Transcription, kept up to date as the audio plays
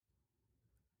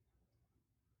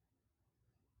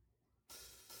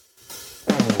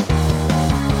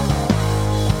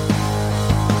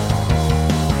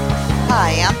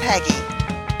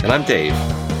And I'm Dave.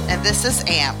 And this is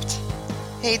Amped.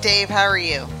 Hey Dave, how are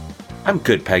you? I'm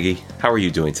good, Peggy. How are you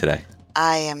doing today?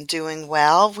 I am doing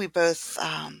well. We both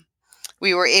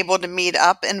we were able to meet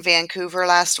up in Vancouver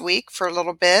last week for a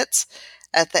little bit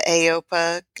at the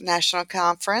AOPA National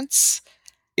Conference.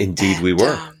 Indeed, And we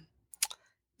were.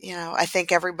 I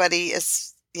think everybody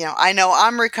is, I know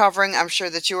I'm recovering. I'm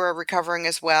sure that you are recovering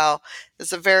as well.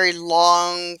 It's a very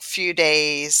long few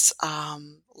days,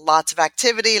 lots of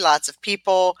activity, lots of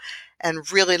people,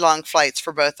 and really long flights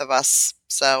for both of us.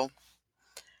 So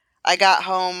I got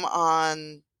home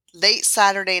on late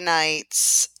Saturday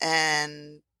nights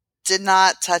and did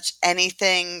not touch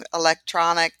anything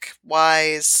electronic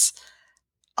wise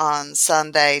on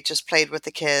Sunday. Just played with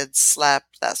the kids,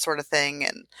 slept, that sort of thing,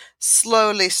 and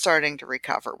slowly starting to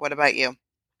recover. What about you?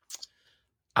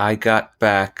 I got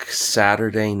back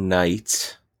Saturday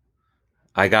night.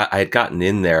 I had gotten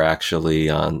in there actually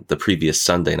on the previous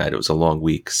Sunday night. It was a long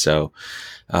week, so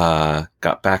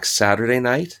got back Saturday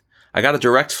night. I got a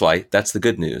direct flight. That's the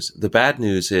good news. The bad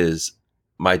news is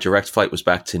my direct flight was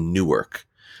back to Newark,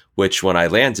 which when I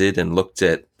landed and looked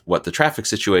at what the traffic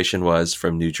situation was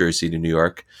from New Jersey to New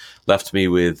York, left me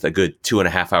with a good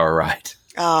 2.5 hour ride.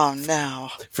 Oh, no.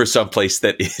 For some place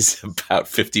that is about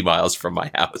 50 miles from my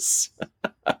house.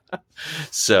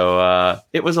 So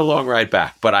it was a long ride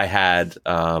back, but I had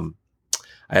a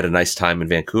nice time in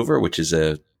Vancouver, which is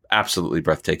a absolutely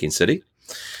breathtaking city.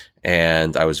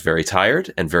 And I was very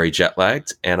tired and very jet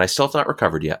lagged, and I still have not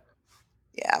recovered yet.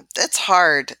 Yeah, it's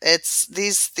hard. It's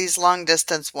these long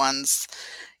distance ones.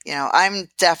 I'm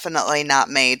definitely not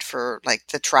made for like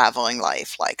the traveling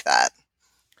life like that.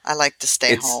 I like to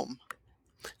stay home.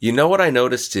 You know what I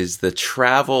noticed is the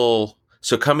travel.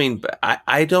 So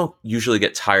I don't usually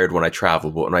get tired when I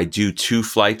travel, but when I do 2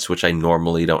 flights, which I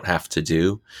normally don't have to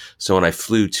do. So when I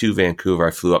flew to Vancouver,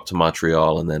 I flew up to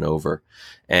Montreal and then over.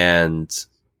 And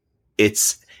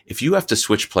if you have to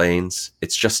switch planes,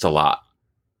 it's just a lot.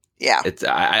 Yeah.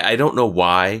 I don't know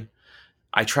why.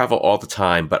 I travel all the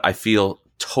time, but I feel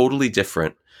totally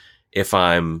different if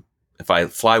I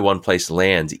fly one place,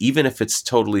 land, even if it's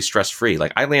totally stress-free.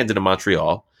 Like I landed in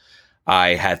Montreal. I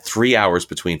had 3 hours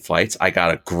between flights. I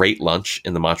got a great lunch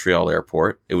in the Montreal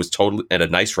airport. It was totally at a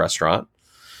nice restaurant.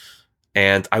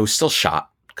 And I was still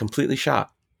completely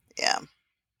shot. Yeah.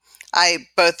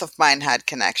 Both of mine had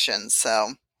connections,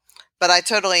 but I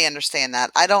totally understand that.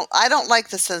 I don't like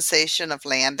the sensation of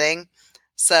landing.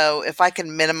 So if I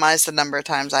can minimize the number of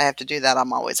times I have to do that,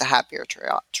 I'm always a happier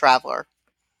traveler.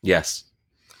 Yes.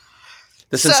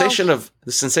 The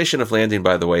sensation of landing,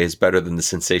 by the way, is better than the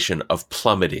sensation of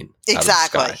plummeting.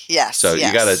 Exactly. Out of the sky. Yes. So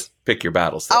you got to pick your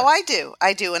battles there. Oh, I do.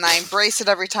 And I embrace it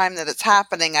every time that it's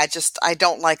happening. I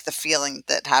don't like the feeling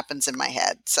that happens in my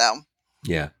head. So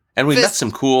yeah. And we met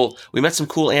some cool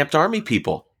Amped Army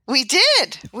people. We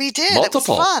did. Multiple. It was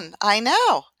fun. I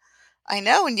know.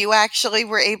 And you actually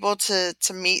were able to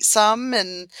meet some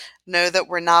and know that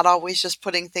we're not always just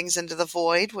putting things into the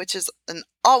void, which is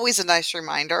always a nice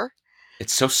reminder.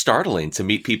 It's so startling to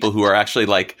meet people who are actually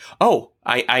like, oh,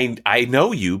 I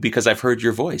know you because I've heard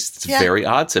your voice. It's very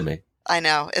odd to me. I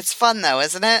know. It's fun though,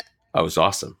 isn't it? Oh, it was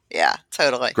awesome. Yeah,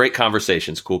 totally. Great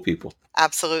conversations, cool people.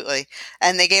 Absolutely.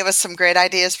 And they gave us some great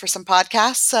ideas for some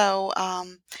podcasts. So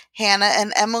Hannah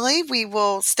and Emily, we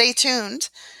will stay tuned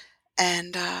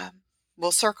and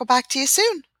we'll circle back to you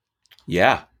soon.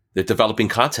 Yeah, they're developing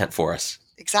content for us.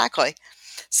 Exactly.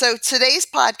 So today's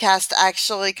podcast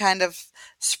actually kind of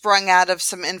sprung out of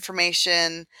some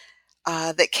information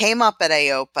that came up at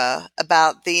AOPA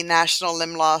about the National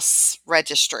Limb Loss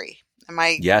Registry. Am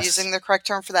I using the correct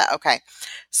term for that? Okay.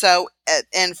 So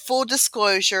in full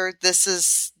disclosure, this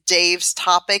is Dave's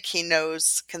topic. He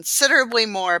knows considerably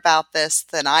more about this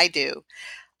than I do.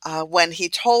 When he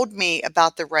told me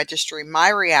about the registry, my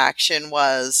reaction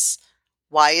was,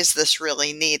 why is this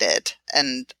really needed?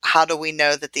 And how do we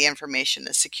know that the information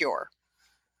is secure?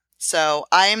 So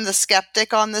I am the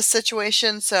skeptic on this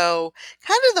situation. So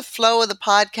kind of the flow of the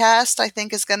podcast, I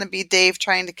think, is going to be Dave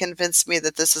trying to convince me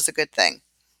that this is a good thing.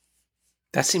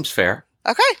 That seems fair.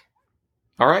 Okay.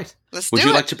 All right. Would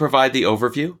you like to provide the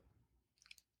overview?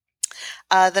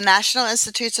 The National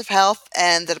Institutes of Health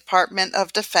and the Department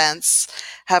of Defense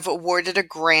have awarded a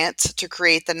grant to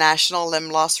create the National Limb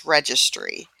Loss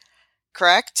Registry.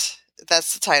 Correct?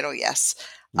 That's the title, yes.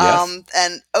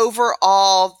 And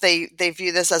overall, they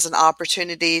view this as an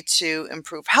opportunity to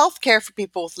improve healthcare for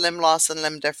people with limb loss and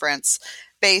limb difference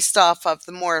based off of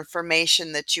the more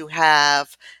information that you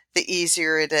have, the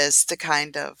easier it is to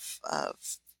kind of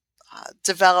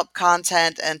develop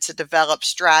content and to develop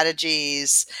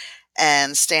strategies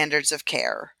and standards of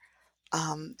care.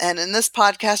 And in this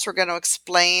podcast, we're going to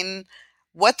explain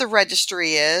what the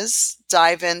registry is,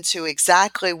 dive into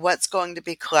exactly what's going to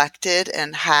be collected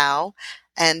and how,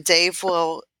 and Dave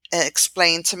will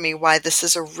explain to me why this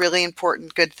is a really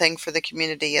important, good thing for the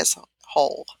community as a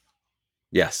whole.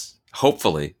 Yes,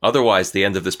 hopefully. Otherwise, the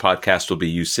end of this podcast will be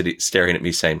you staring at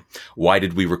me saying, "Why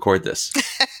did we record this?"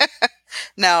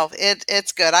 No,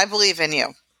 it's good. I believe in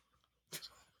you.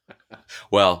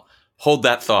 Well, hold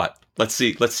that thought. Let's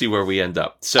see where we end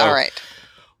up. So, all right.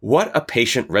 What a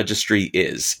patient registry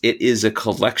is. It is a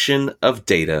collection of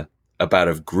data about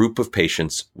a group of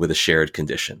patients with a shared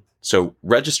condition. So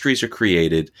registries are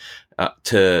created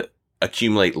to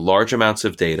accumulate large amounts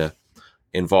of data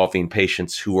involving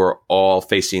patients who are all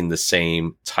facing the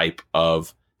same type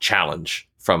of challenge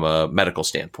from a medical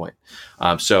standpoint.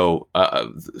 So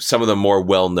some of the more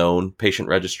well-known patient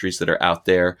registries that are out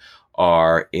there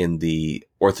are in the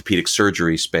orthopedic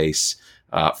surgery space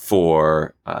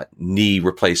for knee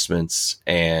replacements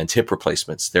and hip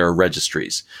replacements. There are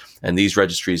registries, and these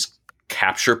registries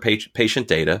capture patient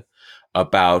data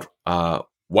about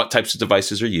what types of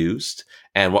devices are used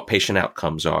and what patient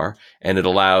outcomes are. And it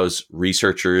allows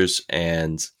researchers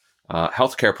and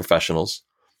healthcare professionals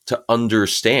to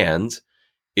understand,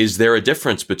 is there a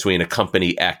difference between a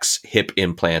company X hip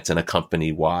implant and a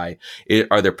company Y?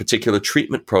 Are there particular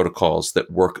treatment protocols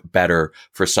that work better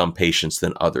for some patients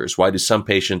than others? Why do some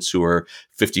patients who are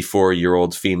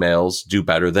 54-year-old females do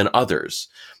better than others?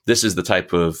 This is the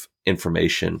type of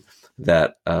information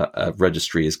that a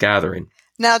registry is gathering.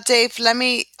 Now, Dave, let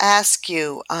me ask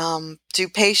you, do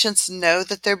patients know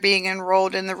that they're being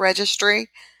enrolled in the registry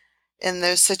in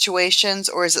those situations,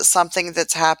 or is it something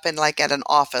that's happened like at an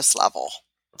office level?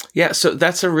 Yeah, so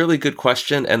that's a really good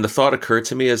question. And the thought occurred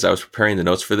to me as I was preparing the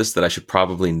notes for this that I should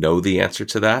probably know the answer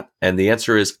to that. And the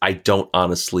answer is I don't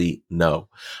honestly know.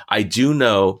 I do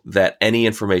know that any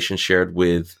information shared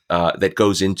with that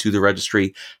goes into the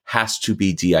registry has to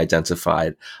be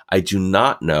de-identified. I do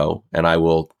not know, and I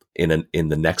will in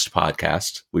the next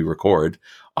podcast we record,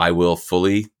 I will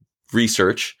fully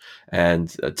research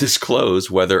and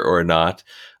disclose whether or not,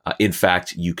 in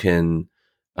fact, you can.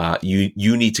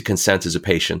 You need to consent as a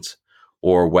patient,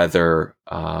 or whether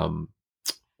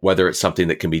it's something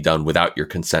that can be done without your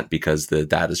consent because the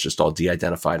data is just all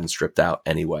de-identified and stripped out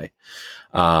anyway.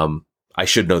 I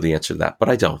should know the answer to that, but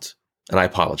I don't, and I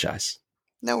apologize.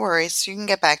 No worries. You can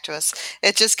get back to us.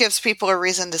 It just gives people a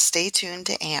reason to stay tuned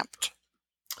to Amped.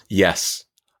 Yes.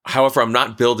 However, I'm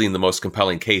not building the most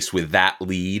compelling case with that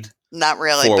lead. Not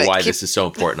really. For why this is so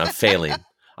important. I'm failing.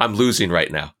 I'm losing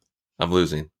right now. I'm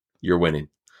losing. You're winning.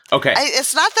 Okay.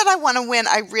 It's not that I want to win.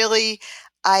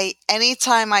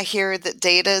 Anytime I hear that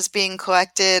data is being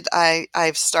collected,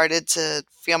 I've started to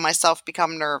feel myself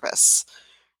become nervous,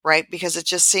 right? Because it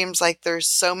just seems like there's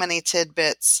so many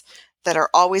tidbits that are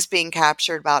always being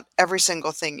captured about every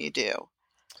single thing you do.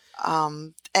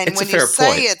 And it's when you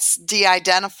say it's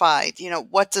de-identified,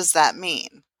 what does that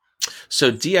mean? So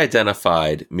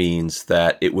de-identified means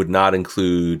that it would not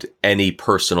include any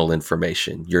personal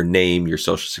information, your name, your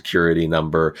social security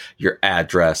number, your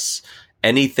address,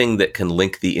 anything that can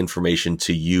link the information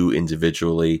to you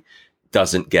individually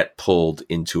doesn't get pulled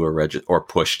into a or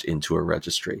pushed into a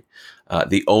registry.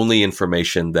 The only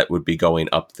information that would be going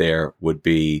up there would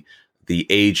be the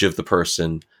age of the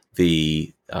person,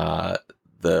 the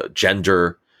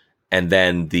gender, and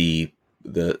then the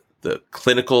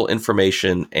clinical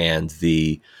information and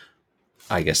the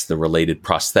related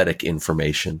prosthetic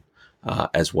information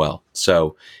as well.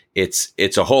 So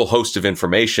it's a whole host of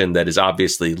information that is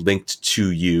obviously linked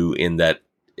to you in that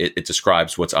it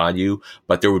describes what's on you,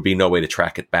 but there would be no way to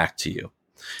track it back to you.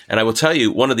 And I will tell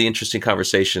you, one of the interesting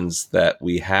conversations that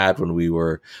we had when we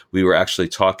were actually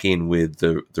talking with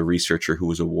the researcher who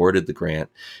was awarded the grant,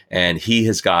 and he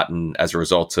has gotten, as a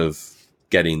result of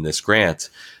getting this grant,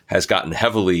 has gotten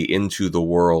heavily into the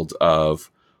world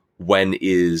of how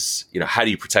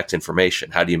do you protect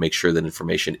information? How do you make sure that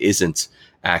information isn't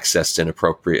accessed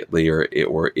inappropriately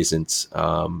or isn't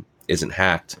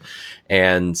hacked?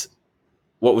 And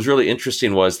what was really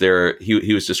interesting was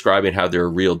he was describing how there are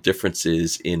real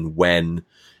differences in when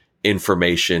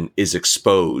information is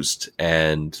exposed.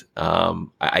 And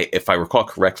if I recall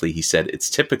correctly, he said it's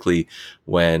typically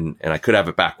when, and I could have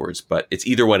it backwards, but it's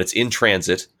either when it's in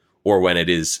transit or when it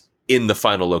is in the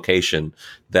final location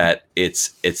that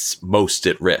it's most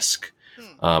at risk.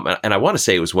 And I want to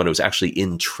say it was when it was actually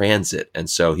in transit. And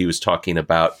so he was talking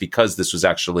about, because this was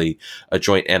actually a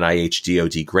joint NIH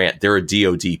DoD grant, there are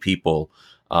DoD people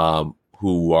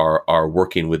who are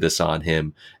working with this on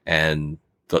him, and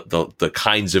the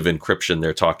kinds of encryption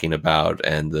they're talking about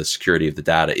and the security of the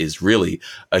data is really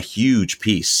a huge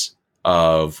piece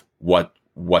of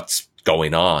what's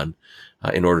going on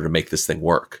in order to make this thing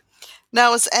work.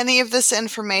 Now, is any of this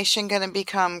information going to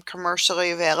become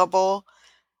commercially available?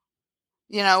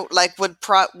 You know, like would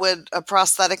a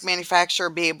prosthetic manufacturer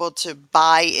be able to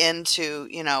buy into,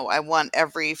 you know, I want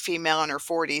every female in her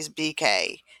 40s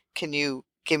BK. Can you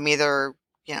give me their,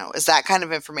 you know, is that kind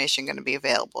of information going to be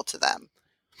available to them?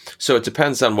 So it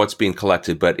depends on what's being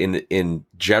collected, but in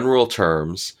general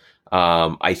terms,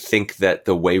 I think that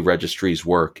the way registries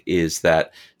work is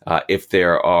that if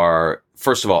there are,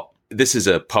 first of all, this is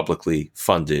a publicly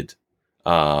funded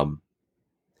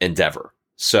endeavor.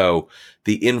 So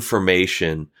the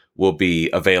information will be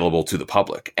available to the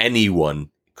public. Anyone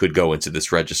could go into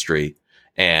this registry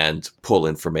and pull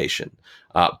information.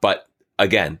 But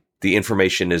again, the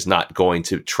information is not going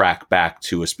to track back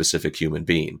to a specific human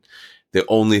being. The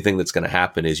only thing that's going to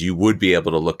happen is you would be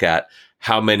able to look at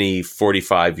how many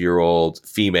 45-year-old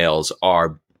females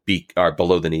are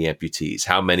below the knee amputees,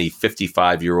 how many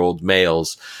 55-year-old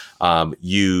males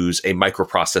use a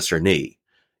microprocessor knee.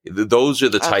 Those are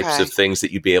the types of things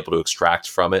that you'd be able to extract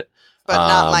from it. But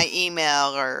not my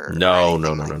email or no.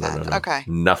 Okay.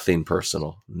 Nothing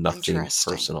personal. Nothing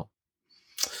personal.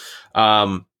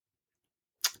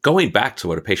 Going back to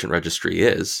what a patient registry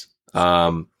is,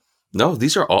 no,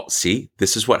 these are all, see,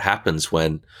 this is what happens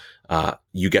when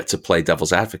you get to play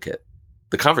devil's advocate.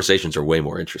 The conversations are way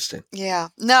more interesting. Yeah.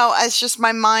 No, it's just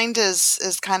my mind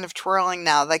is kind of twirling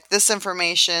now. Like this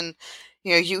information,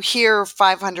 you know, you hear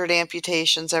 500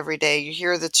 amputations every day. You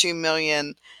hear the 2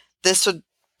 million. This would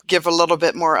give a little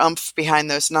bit more oomph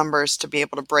behind those numbers to be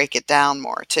able to break it down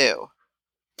more too.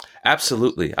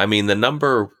 Absolutely. I mean, the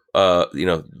number,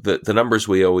 the numbers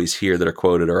we always hear that are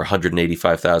quoted are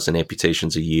 185,000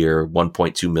 amputations a year,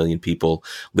 1.2 million people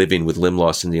living with limb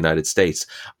loss in the United States.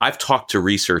 I've talked to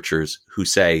researchers who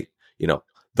say, you know,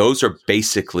 those are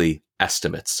basically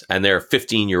estimates, and they're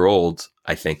 15-year-old,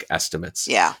 I think, estimates.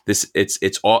 Yeah.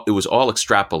 It was all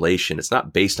extrapolation. It's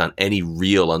not based on any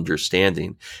real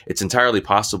understanding. It's entirely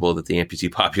possible that the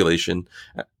amputee population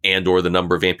and or the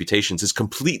number of amputations is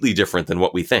completely different than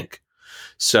what we think.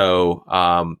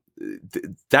 So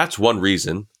that's one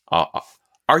reason.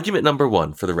 Argument number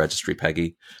one for the registry,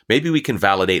 Peggy. Maybe we can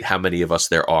validate how many of us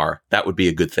there are. That would be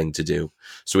a good thing to do,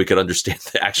 so we could understand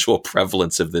the actual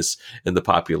prevalence of this in the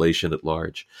population at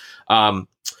large.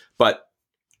 But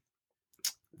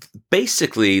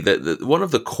basically, one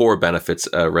of the core benefits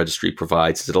a registry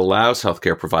provides is it allows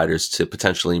healthcare providers to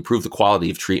potentially improve the quality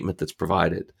of treatment that's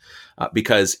provided,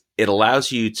 because it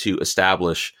allows you to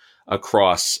establish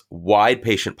across wide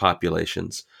patient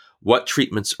populations what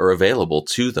treatments are available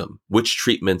to them, which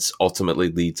treatments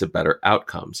ultimately lead to better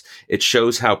outcomes. It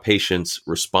shows how patients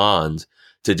respond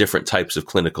to different types of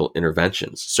clinical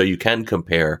interventions. So you can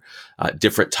compare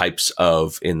different types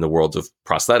of, in the world of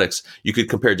prosthetics, you could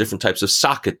compare different types of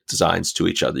socket designs to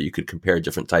each other. You could compare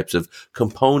different types of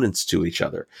components to each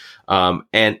other.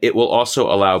 And it will also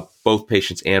allow both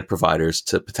patients and providers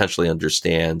to potentially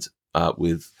understand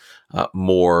with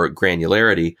more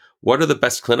granularity what are the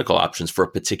best clinical options for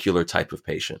a particular type of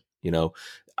patient. You know,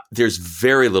 there's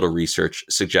very little research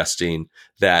suggesting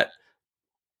that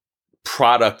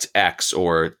product X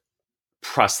or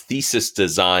prosthesis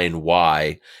design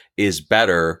Y is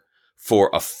better for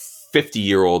a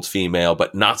 50-year-old female,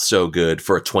 but not so good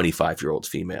for a 25-year-old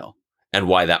female, and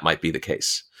why that might be the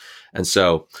case. And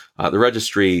so the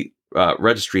registry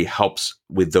helps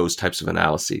with those types of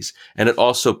analyses. And it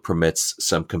also permits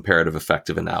some comparative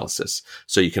effective analysis.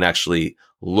 So you can actually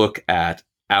look at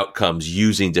outcomes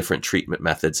using different treatment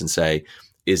methods and say,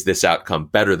 is this outcome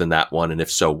better than that one? And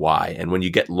if so, why? And when you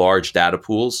get large data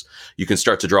pools, you can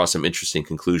start to draw some interesting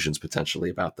conclusions potentially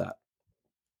about that.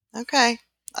 Okay.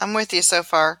 I'm with you so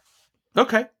far.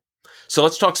 Okay. So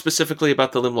let's talk specifically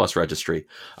about the limb loss registry.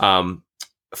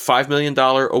 $5 million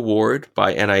award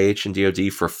by NIH and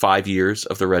DoD for 5 years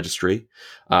of the registry.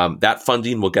 That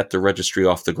funding will get the registry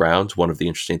off the ground. One of the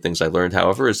interesting things I learned,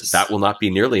 however, is that will not be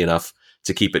nearly enough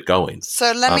to keep it going.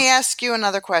 So let me ask you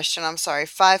another question. I'm sorry.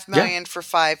 $5 million for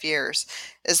 5 years.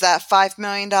 Is that $5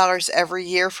 million every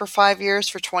year for 5 years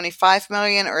for $25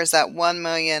 million, or is that $1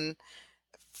 million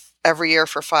every year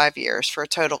for 5 years for a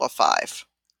total of 5?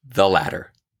 The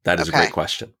latter. That is a great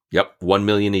question. Yep. $1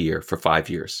 million a year for 5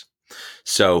 years.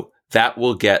 So that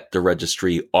will get the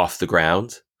registry off the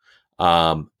ground.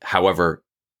 However,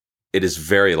 it is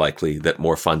very likely that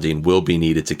more funding will be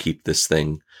needed to keep this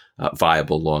thing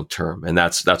viable long term. And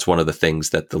that's one of the things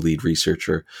that the lead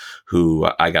researcher who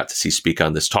I got to see speak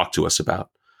on this talked to us about.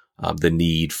 the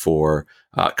need for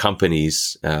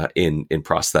companies in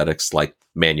prosthetics like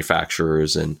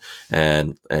manufacturers and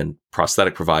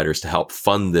prosthetic providers to help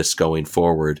fund this going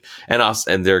forward, and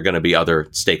there are going to be other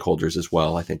stakeholders as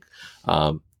well. I think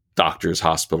doctors,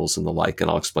 hospitals, and the like,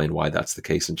 and I'll explain why that's the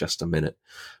case in just a minute.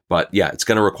 But yeah, it's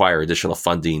going to require additional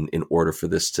funding in order for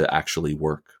this to actually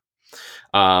work.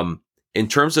 In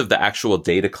terms of the actual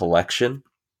data collection,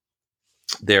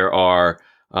 there are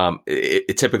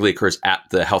it typically occurs at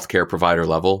the healthcare provider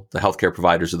level. The healthcare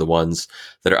providers are the ones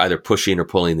that are either pushing or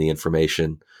pulling the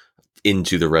information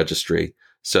into the registry,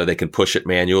 so they can push it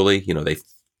manually. They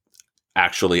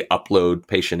actually upload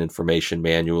patient information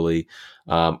manually,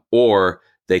 or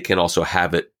they can also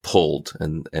have it pulled,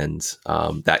 and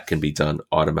that can be done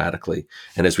automatically.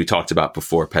 And as we talked about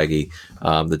before, Peggy,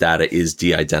 the data is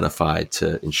de-identified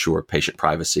to ensure patient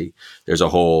privacy. There's a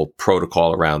whole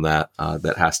protocol around that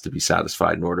that has to be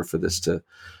satisfied in order for this to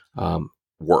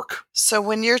work. So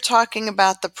when you're talking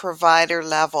about the provider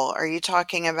level, are you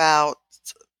talking about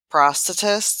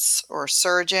prosthetists or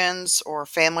surgeons or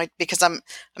family? Because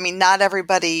not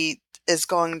everybody is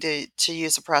going to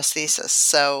use a prosthesis.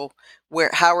 So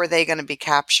how are they going to be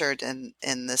captured in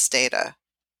this data?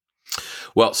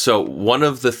 Well, so one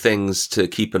of the things to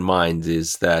keep in mind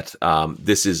is that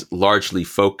this is largely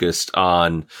focused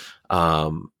on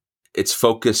it's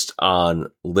focused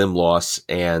on limb loss,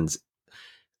 and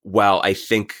while I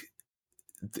think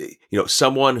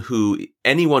anyone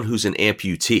who's an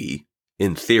amputee,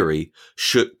 in theory,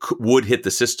 would hit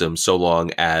the system so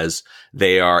long as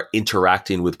they are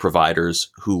interacting with providers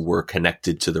who were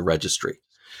connected to the registry.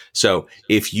 So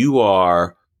if you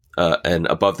are an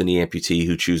above-the-knee amputee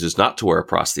who chooses not to wear a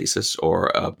prosthesis,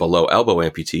 or a below-elbow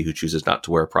amputee who chooses not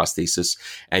to wear a prosthesis,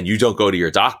 and you don't go to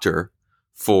your doctor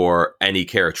for any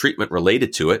care or treatment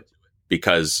related to it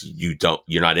because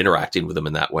you're not interacting with them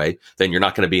in that way, then you're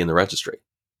not going to be in the registry.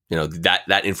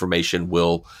 That information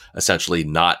will essentially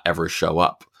not ever show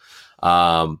up.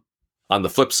 On the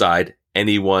flip side,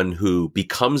 anyone who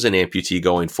becomes an amputee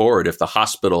going forward, if the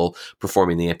hospital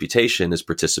performing the amputation is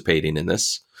participating in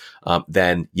this,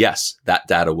 then yes, that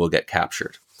data will get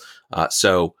captured.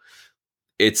 So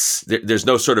there's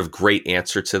no sort of great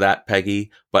answer to that,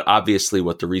 Peggy, but obviously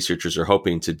what the researchers are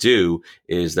hoping to do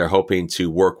is they're hoping to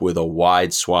work with a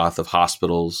wide swath of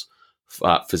hospitals,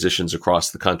 physicians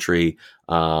across the country,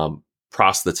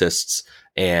 prosthetists,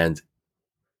 and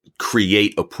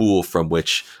create a pool from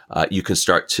which you can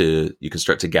start to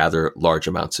gather large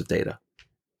amounts of data.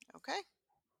 Okay.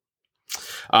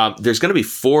 There's going to be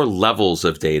 4 levels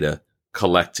of data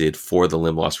collected for the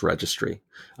limb loss registry.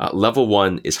 Level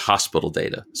 1 is hospital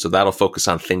data, so that'll focus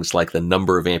on things like the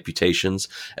number of amputations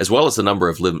as well as the number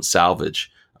of limb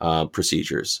salvage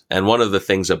procedures. And one of the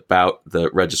things about the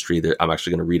registry that I'm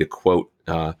actually going to read a quote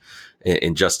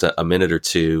in just a minute or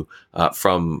two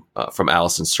from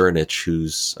Alison Cernich,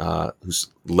 who's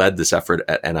led this effort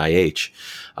at NIH.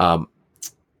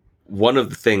 One of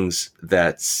the things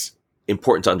that's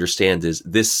important to understand is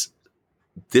this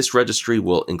registry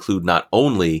will include not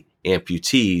only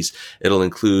amputees, it'll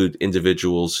include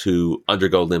individuals who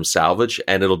undergo limb salvage,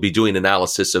 and it'll be doing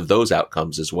analysis of those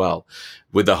outcomes as well,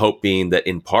 with the hope being that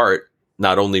in part,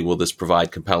 not only will this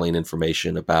provide compelling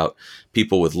information about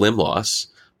people with limb loss,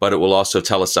 but it will also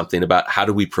tell us something about how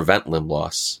do we prevent limb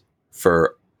loss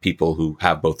for people who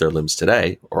have both their limbs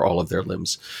today or all of their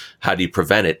limbs. How do you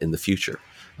prevent it in the future?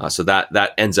 So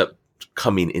that ends up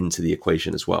coming into the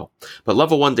equation as well. But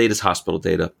level 1 data is hospital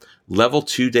data. Level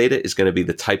 2 data is going to be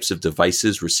the types of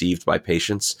devices received by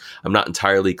patients. I'm not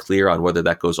entirely clear on whether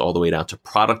that goes all the way down to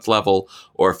product level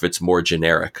or if it's more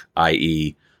generic,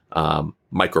 i.e.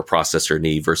 Microprocessor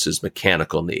knee versus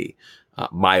mechanical knee,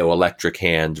 myoelectric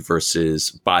hand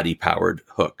versus body-powered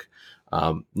hook.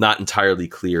 Not entirely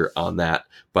clear on that,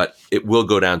 but it will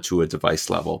go down to a device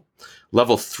level.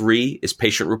 Level 3 is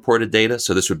patient-reported data.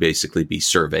 So this would basically be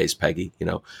surveys, Peggy,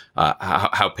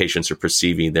 how patients are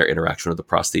perceiving their interaction with the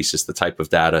prosthesis, the type of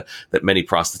data that many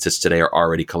prosthetists today are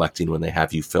already collecting when they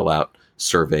have you fill out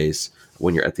surveys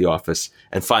when you're at the office.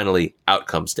 And finally,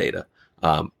 outcomes data,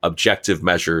 objective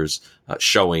measures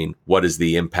showing what is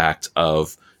the impact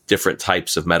of different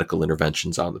types of medical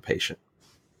interventions on the patient.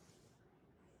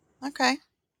 Okay.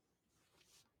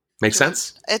 Make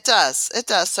sense? It does. It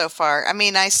does so far.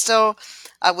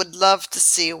 I would love to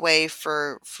see a way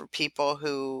for people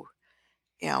who,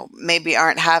 maybe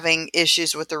aren't having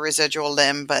issues with the residual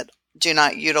limb, but do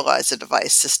not utilize a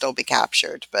device to still be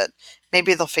captured. But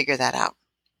maybe they'll figure that out.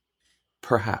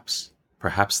 Perhaps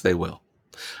they will.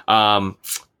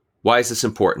 Why is this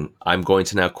important? I'm going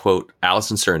to now quote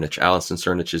Allison Cernich. Allison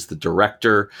Cernich is the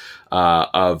director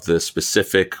of the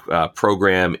specific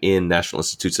program in National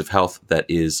Institutes of Health that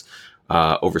is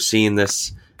overseeing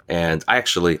this. And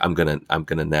I'm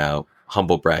gonna now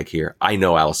humble brag here. I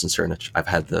know Allison Cernich. I've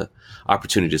had the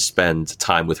opportunity to spend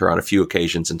time with her on a few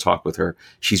occasions and talk with her.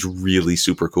 She's really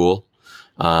super cool,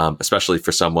 especially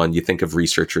for someone, you think of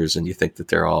researchers and you think that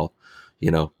they're all,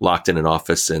 locked in an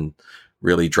office and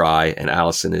really dry. And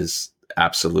Allison is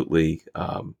absolutely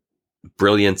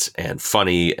brilliant and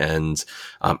funny and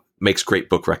makes great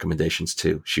book recommendations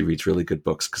too. She reads really good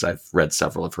books because I've read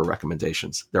several of her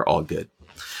recommendations. They're all good.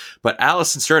 But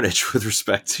Allison Cernich, with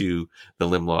respect to the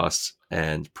Limb Loss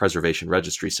and Preservation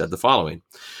Registry, said the following.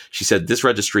 She said, this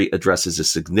registry addresses a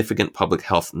significant public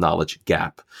health knowledge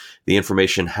gap. The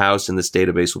information housed in this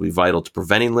database will be vital to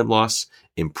preventing limb loss,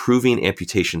 improving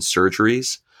amputation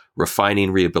surgeries,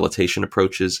 refining rehabilitation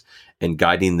approaches, and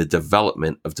guiding the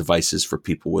development of devices for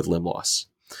people with limb loss.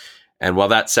 And while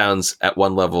that sounds at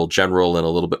one level general and a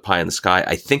little bit pie in the sky,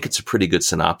 I think it's a pretty good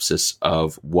synopsis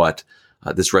of what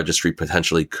this registry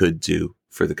potentially could do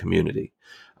for the community.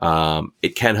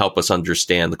 It can help us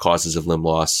understand the causes of limb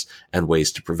loss and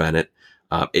ways to prevent it.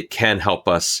 It can help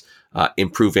us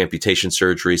improve amputation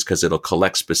surgeries because it'll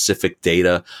collect specific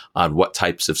data on what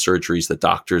types of surgeries the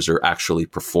doctors are actually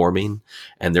performing.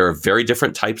 And there are very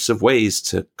different types of ways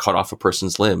to cut off a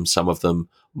person's limb, some of them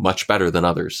much better than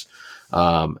others.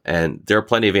 And there are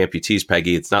plenty of amputees,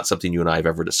 Peggy. It's not something you and I have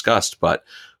ever discussed, but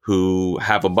who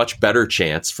have a much better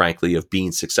chance, frankly, of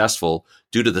being successful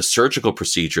due to the surgical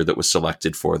procedure that was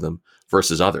selected for them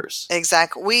versus others.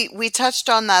 Exactly. We touched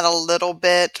on that a little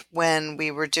bit when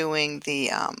we were doing the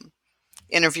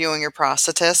interviewing your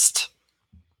prosthetist.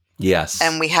 Yes.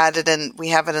 And we have it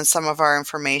in some of our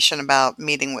information about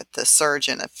meeting with the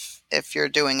surgeon if you're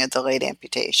doing a delayed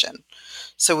amputation.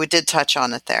 So we did touch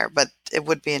on it there, but it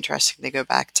would be interesting to go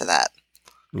back to that.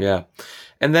 Yeah.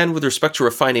 And then with respect to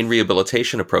refining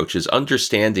rehabilitation approaches,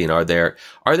 understanding are there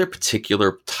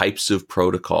particular types of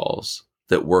protocols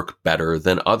that work better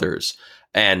than others?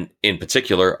 And in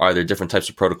particular, are there different types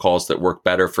of protocols that work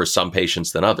better for some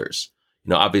patients than others?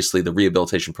 Obviously the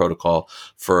rehabilitation protocol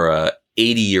for a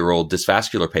 80-year-old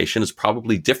dysvascular patient is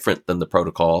probably different than the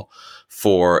protocol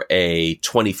for a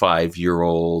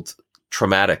 25-year-old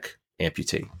traumatic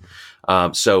amputee.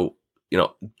 So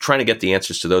trying to get the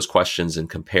answers to those questions and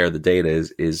compare the data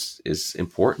is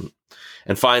important.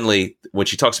 And finally, when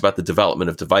she talks about the development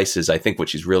of devices, I think what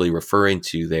she's really referring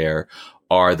to there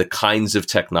are the kinds of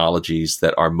technologies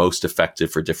that are most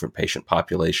effective for different patient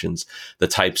populations, the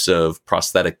types of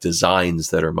prosthetic designs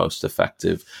that are most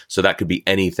effective. So that could be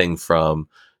anything from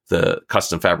the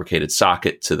custom fabricated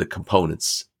socket to the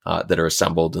components that are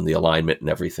assembled and the alignment and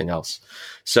everything else.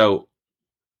 So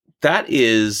that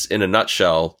is, in a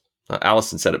nutshell,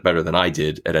 Allison said it better than I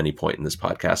did at any point in this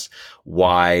podcast,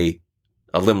 why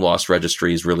a limb loss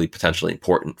registry is really potentially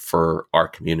important for our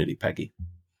community, Peggy.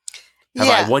 Have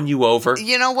I won you over?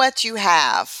 You know what? You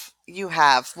have.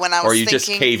 When I was Or are you just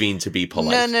caving to be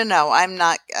polite? No. I'm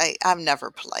not. I'm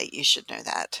never polite. You should know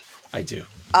that. I do.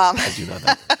 I do know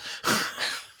that.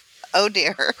 Oh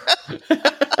dear.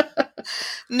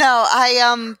 No,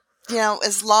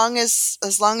 as long as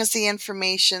the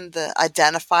information, the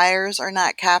identifiers are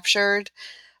not captured,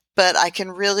 but I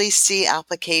can really see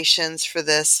applications for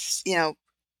this,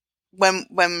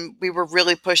 when we were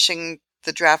really pushing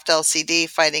the draft LCD,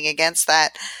 fighting against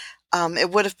that,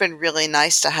 it would have been really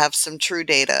nice to have some true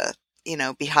data,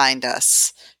 behind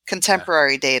us,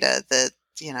 contemporary data that,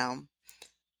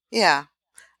 yeah.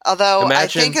 Although I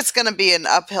think it's going to be an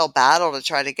uphill battle to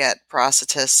try to get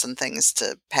prosthetists and things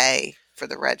to pay for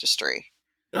the registry.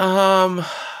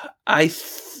 I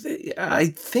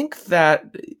think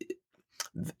that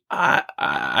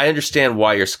I understand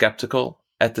why you're skeptical.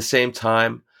 At the same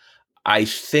time, I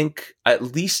think at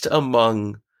least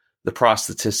among the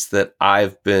prosthetists that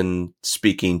I've been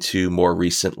speaking to more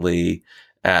recently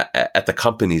at the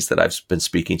companies that I've been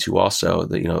speaking to also,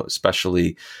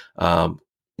 especially,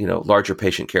 larger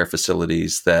patient care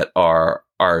facilities that are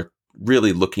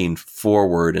really looking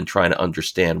forward and trying to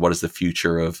understand what does the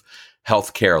future of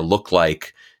healthcare look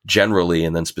like generally,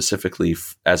 and then specifically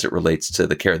as it relates to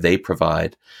the care they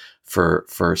provide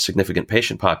for significant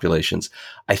patient populations.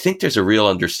 I think there's a real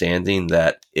understanding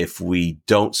that if we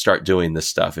don't start doing this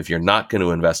stuff, if you're not going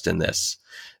to invest in this,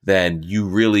 then you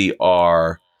really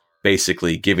are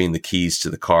basically giving the keys to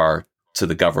the car to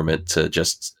the government to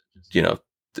just,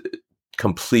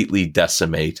 completely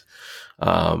decimate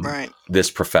this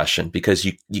profession, because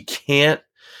you can't,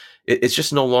 it's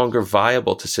just no longer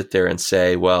viable to sit there and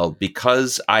say, well,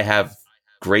 because I have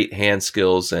great hand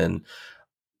skills and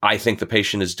I think the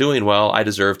patient is doing well, I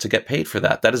deserve to get paid for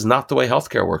that. That is not the way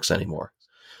healthcare works anymore,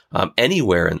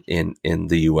 anywhere in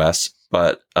the U.S.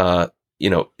 But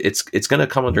it's going to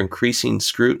come under increasing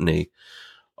scrutiny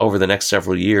over the next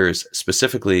several years,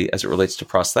 specifically as it relates to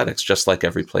prosthetics, just like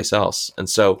every place else. And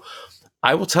so,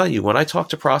 I will tell you, when I talk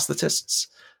to prosthetists,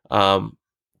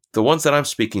 the ones that I'm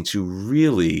speaking to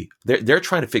really, they're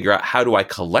trying to figure out, how do I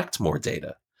collect more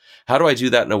data? How do I do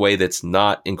that in a way that's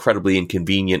not incredibly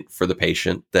inconvenient for the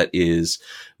patient, that is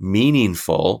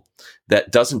meaningful,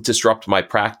 that doesn't disrupt my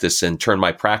practice and turn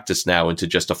my practice now into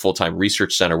just a full-time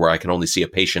research center where I can only see a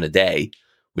patient a day,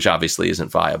 which obviously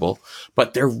isn't viable.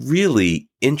 But they're really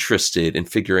interested in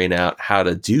figuring out how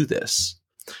to do this.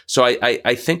 So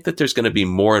I think that there's going to be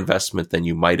more investment than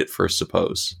you might at first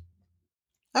suppose.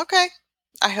 Okay.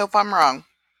 I hope I'm wrong.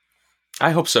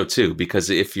 I hope so too, because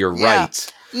if you're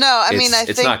right, no, I mean, I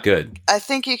it's think, not good. I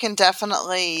think I can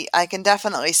definitely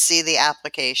see the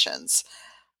applications.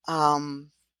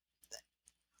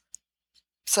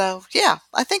 So yeah,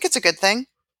 I think it's a good thing.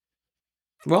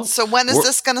 Well, so when is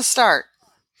this going to start?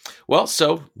 Well,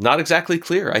 so not exactly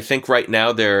clear. I think right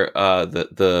now they're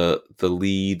the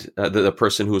lead, the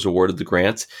person who was awarded the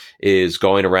grant is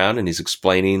going around and he's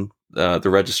explaining the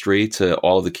registry to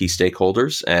all of the key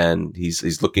stakeholders, and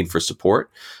he's looking for support.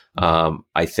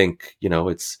 I think you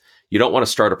don't want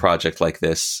to start a project like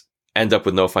this, end up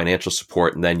with no financial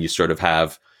support, and then you sort of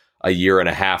have a year and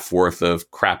a half worth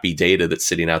of crappy data that's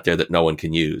sitting out there that no one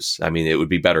can use. I mean, it would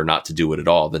be better not to do it at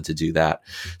all than to do that.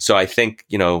 So I think,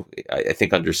 I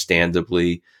think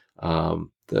understandably,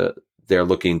 they're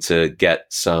looking to get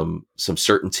some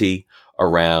certainty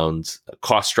around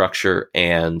cost structure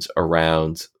and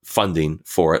around funding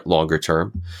for it longer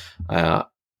term.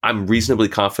 I'm reasonably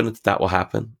confident that will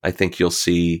happen. I think you'll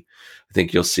see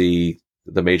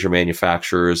the major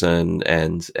manufacturers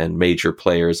and major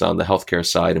players on the healthcare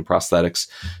side and prosthetics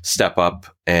step up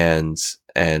and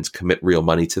commit real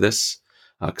money to this,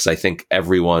 because I think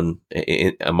everyone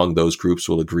among those groups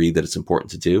will agree that it's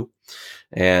important to do.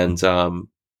 And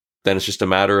then it's just a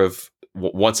matter of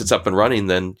once it's up and running,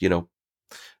 then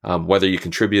whether you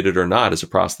contributed or not as a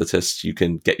prosthetist, you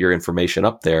can get your information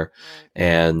up there.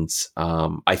 And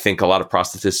I think a lot of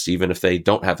prosthetists, even if they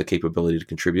don't have the capability to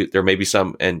contribute, there may be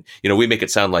some, and we make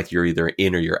it sound like you're either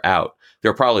in or you're out.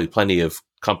 There are probably plenty of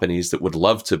companies that would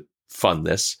love to fund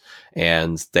this,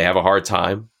 and they have a hard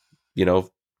time,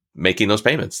 making those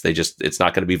payments. It's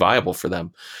not going to be viable for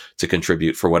them to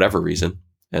contribute for whatever reason.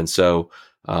 And so,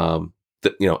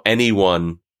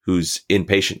 anyone who's in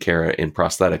patient care in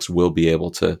prosthetics will be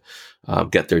able to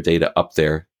get their data up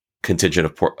there,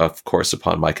 contingent, of course,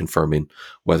 upon my confirming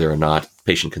whether or not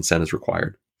patient consent is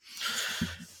required.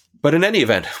 But in any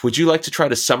event, would you like to try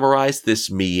to summarize this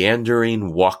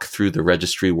meandering walk through the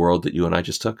registry world that you and I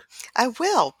just took? I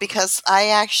will, because I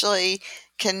actually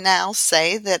can now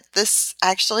say that this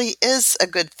actually is a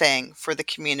good thing for the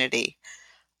community.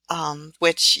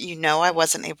 Which, I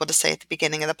wasn't able to say at the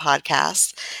beginning of the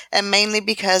podcast, and mainly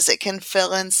because it can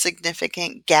fill in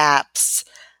significant gaps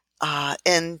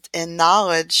in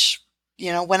knowledge,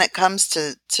 when it comes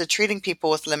to treating people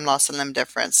with limb loss and limb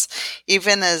difference,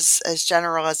 even as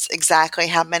general as exactly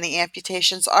how many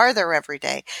amputations are there every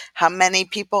day, how many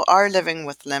people are living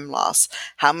with limb loss,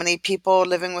 how many people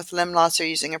living with limb loss are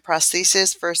using a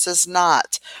prosthesis versus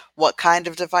not, what kind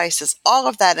of devices, all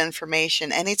of that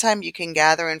information. Anytime you can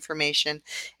gather information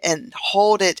and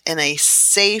hold it in a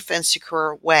safe and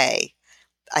secure way,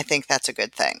 I think that's a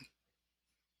good thing.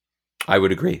 I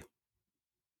would agree.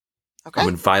 Okay. I'm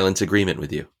in violent agreement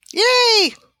with you.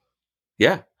 Yay!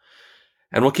 Yeah.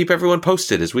 And we'll keep everyone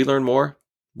posted as we learn more.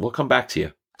 We'll come back to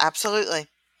you. Absolutely.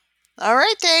 All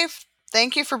right, Dave.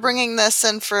 Thank you for bringing this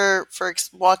and for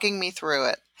walking me through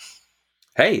it.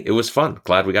 Hey, it was fun.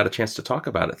 Glad we got a chance to talk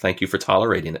about it. Thank you for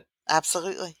tolerating it.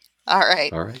 Absolutely. All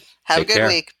right. All right. Have a good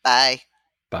week. Bye.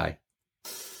 Bye.